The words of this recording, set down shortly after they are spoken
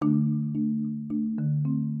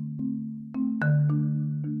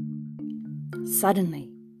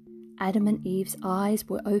Suddenly, Adam and Eve's eyes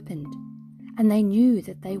were opened, and they knew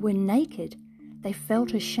that they were naked. They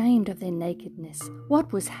felt ashamed of their nakedness.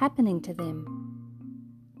 What was happening to them?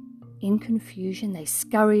 In confusion, they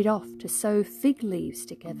scurried off to sew fig leaves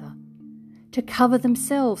together, to cover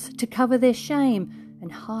themselves, to cover their shame,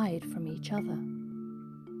 and hide from each other.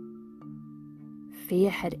 Fear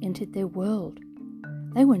had entered their world.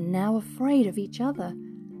 They were now afraid of each other.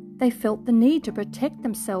 They felt the need to protect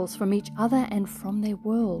themselves from each other and from their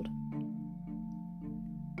world.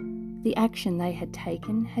 The action they had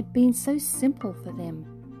taken had been so simple for them,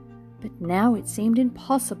 but now it seemed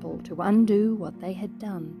impossible to undo what they had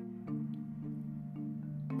done.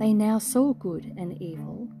 They now saw good and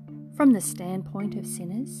evil from the standpoint of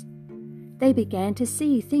sinners. They began to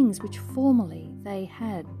see things which formerly they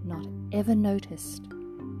had not ever noticed.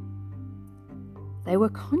 They were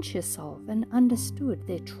conscious of and understood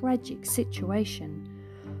their tragic situation,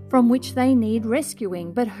 from which they need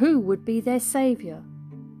rescuing, but who would be their saviour?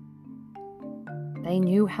 They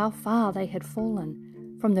knew how far they had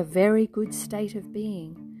fallen from the very good state of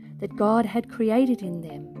being that God had created in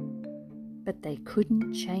them, but they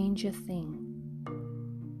couldn't change a thing.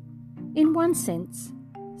 In one sense,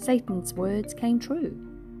 Satan's words came true.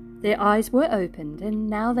 Their eyes were opened, and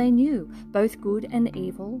now they knew both good and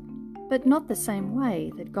evil, but not the same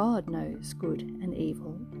way that God knows good and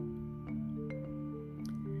evil.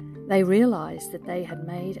 They realized that they had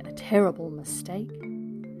made a terrible mistake.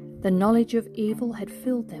 The knowledge of evil had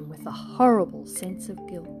filled them with a horrible sense of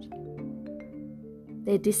guilt.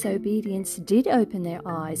 Their disobedience did open their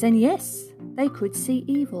eyes, and yes, they could see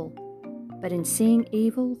evil, but in seeing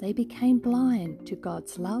evil they became blind to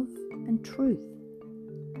God's love and truth.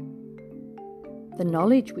 The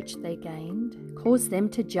knowledge which they gained caused them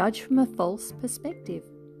to judge from a false perspective.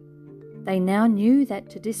 They now knew that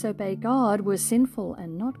to disobey God was sinful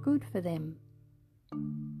and not good for them.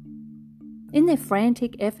 In their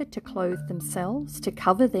frantic effort to clothe themselves, to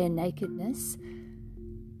cover their nakedness,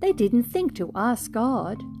 they didn't think to ask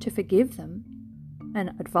God to forgive them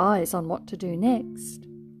and advise on what to do next.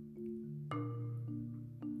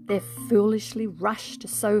 They foolishly rushed to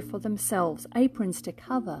sew for themselves aprons to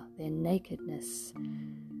cover their nakedness.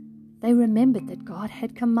 They remembered that God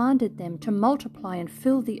had commanded them to multiply and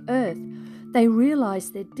fill the earth. They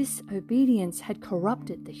realized their disobedience had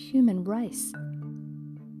corrupted the human race.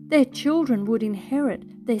 Their children would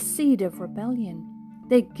inherit their seed of rebellion.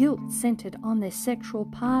 Their guilt centered on their sexual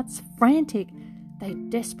parts. Frantic, they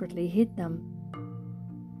desperately hid them.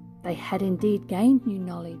 They had indeed gained new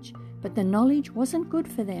knowledge, but the knowledge wasn't good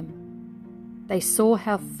for them. They saw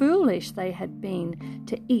how foolish they had been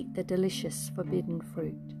to eat the delicious forbidden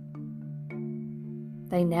fruit.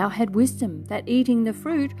 They now had wisdom that eating the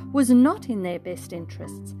fruit was not in their best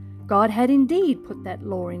interests. God had indeed put that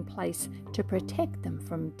law in place to protect them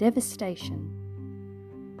from devastation.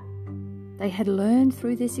 They had learned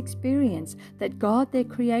through this experience that God, their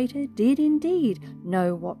Creator, did indeed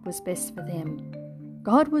know what was best for them.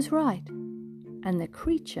 God was right, and the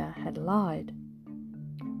creature had lied.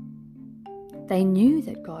 They knew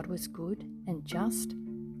that God was good and just,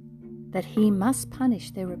 that He must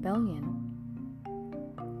punish their rebellion.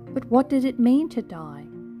 But what did it mean to die?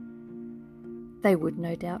 They would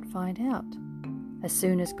no doubt find out as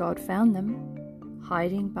soon as God found them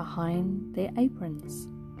hiding behind their aprons.